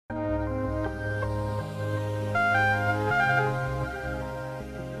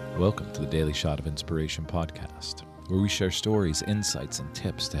Welcome to the Daily Shot of Inspiration podcast, where we share stories, insights, and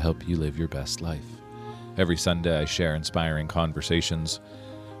tips to help you live your best life. Every Sunday, I share inspiring conversations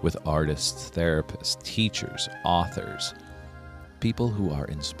with artists, therapists, teachers, authors, people who are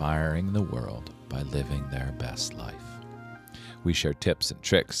inspiring the world by living their best life. We share tips and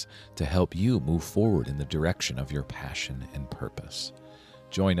tricks to help you move forward in the direction of your passion and purpose.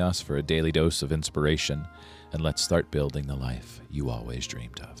 Join us for a daily dose of inspiration, and let's start building the life you always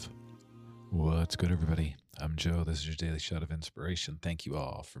dreamed of. What's good, everybody? I'm Joe. This is your Daily Shot of Inspiration. Thank you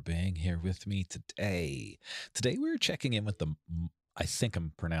all for being here with me today. Today we're checking in with I think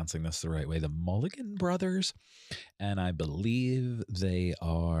I'm pronouncing this the right way, the Mulligan brothers, and I believe they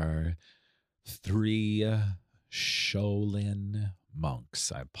are 3 Shaolin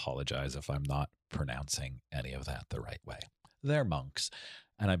monks. I apologize if I'm not pronouncing any of that the right way. They're monks,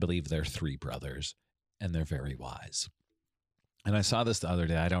 and I believe they're 3 brothers, and they're very wise. And I saw this the other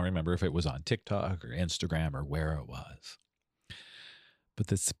day. I don't remember if it was on TikTok or Instagram or where it was. But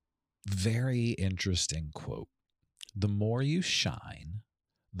this very interesting quote: the more you shine,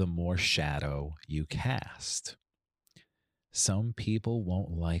 the more shadow you cast. Some people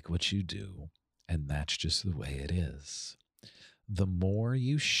won't like what you do, and that's just the way it is. The more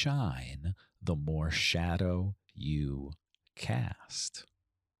you shine, the more shadow you cast.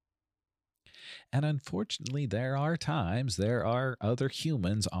 And unfortunately, there are other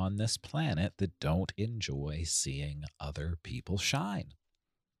humans on this planet that don't enjoy seeing other people shine.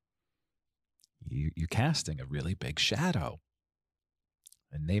 You're casting a really big shadow,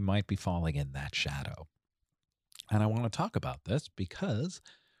 and they might be falling in that shadow. And I want to talk about this because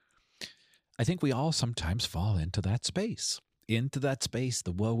I think we all sometimes fall into that space.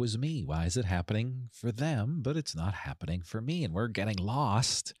 The woe is me. Why is it happening for them, but it's not happening for me? And we're getting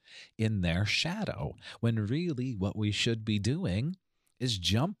lost in their shadow, when really what we should be doing is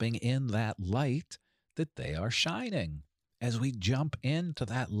jumping in that light that they are shining. As we jump into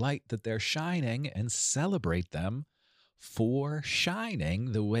that light that they're shining and celebrate them for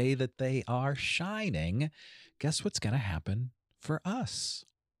shining the way that they are shining, guess what's going to happen for us?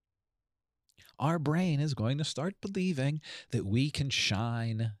 Our brain is going to start believing that we can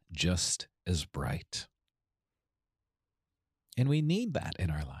shine just as bright. And we need that in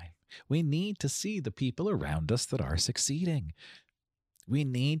our life. We need to see the people around us that are succeeding. We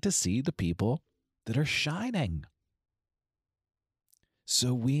need to see the people that are shining,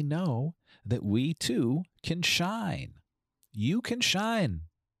 so we know that we too can shine. You can shine.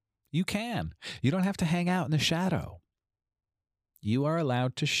 You can. You don't have to hang out in the shadow. You are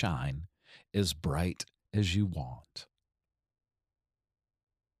allowed to shine as bright as you want.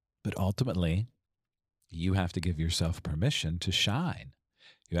 But ultimately, you have to give yourself permission to shine.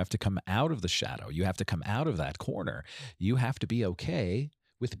 You have to come out of the shadow. You have to come out of that corner. You have to be okay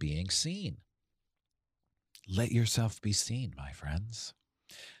with being seen. Let yourself be seen, my friends.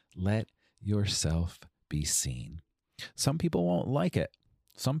 Let yourself be seen. Some people won't like it.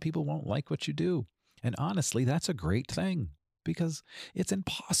 Some people won't like what you do. And honestly, that's a great thing, because it's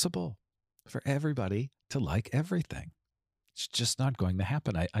impossible for everybody to like everything. It's just not going to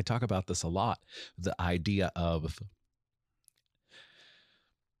happen. I talk about this a lot, the idea of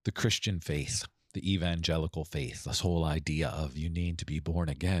the Christian faith, the evangelical faith, this whole idea of you need to be born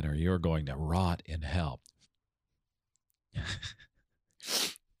again or you're going to rot in hell.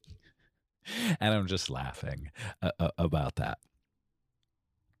 And I'm just laughing about that.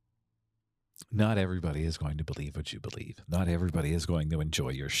 Not everybody is going to believe what you believe. Not everybody is going to enjoy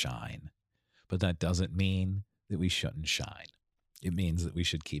your shine. But that doesn't mean that we shouldn't shine. It means that we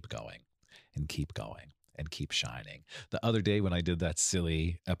should keep going and keep going and keep shining. The other day when I did that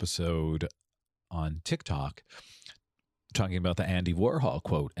silly episode on TikTok, talking about the Andy Warhol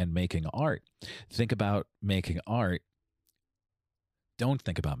quote and making art, think about making art. Don't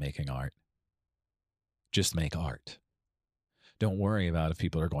think about making art. Just make art. Don't worry about if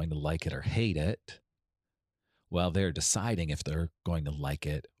people are going to like it or hate it. While they're deciding if they're going to like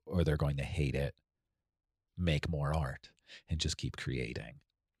it or they're going to hate it, make more art and just keep creating.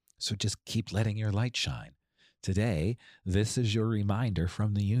 So just keep letting your light shine. Today, this is your reminder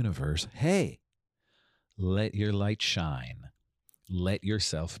from the universe. Hey, let your light shine. Let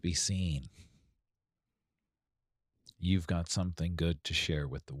yourself be seen. You've got something good to share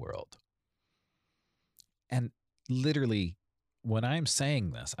with the world. And literally, when I'm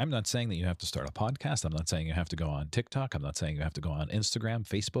saying this, I'm not saying that you have to start a podcast. I'm not saying you have to go on TikTok. I'm not saying you have to go on Instagram,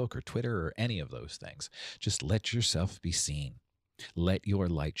 Facebook, or Twitter, or any of those things. Just let yourself be seen. Let your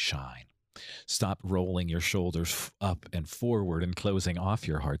light shine. Stop rolling your shoulders up and forward and closing off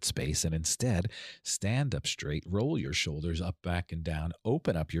your heart space, and instead stand up straight, roll your shoulders up, back, and down,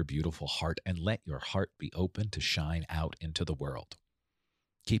 open up your beautiful heart, and let your heart be open to shine out into the world.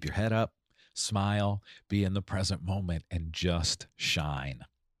 Keep your head up, smile, be in the present moment, and just shine.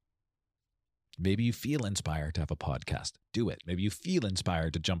 Maybe you feel inspired to have a podcast. Do it. Maybe you feel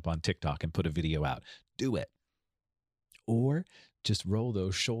inspired to jump on TikTok and put a video out. Do it. Or just roll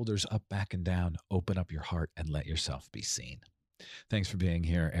those shoulders up, back, and down, open up your heart, and let yourself be seen. Thanks for being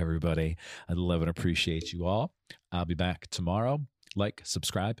here, everybody. I love and appreciate you all. I'll be back tomorrow. Like,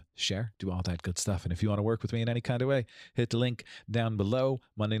 subscribe, share, do all that good stuff. And if you want to work with me in any kind of way, hit the link down below.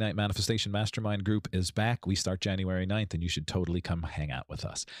 Monday Night Manifestation Mastermind group is back. We start January 9th, and you should totally come hang out with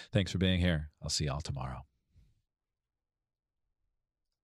us. Thanks for being here. I'll see you all tomorrow.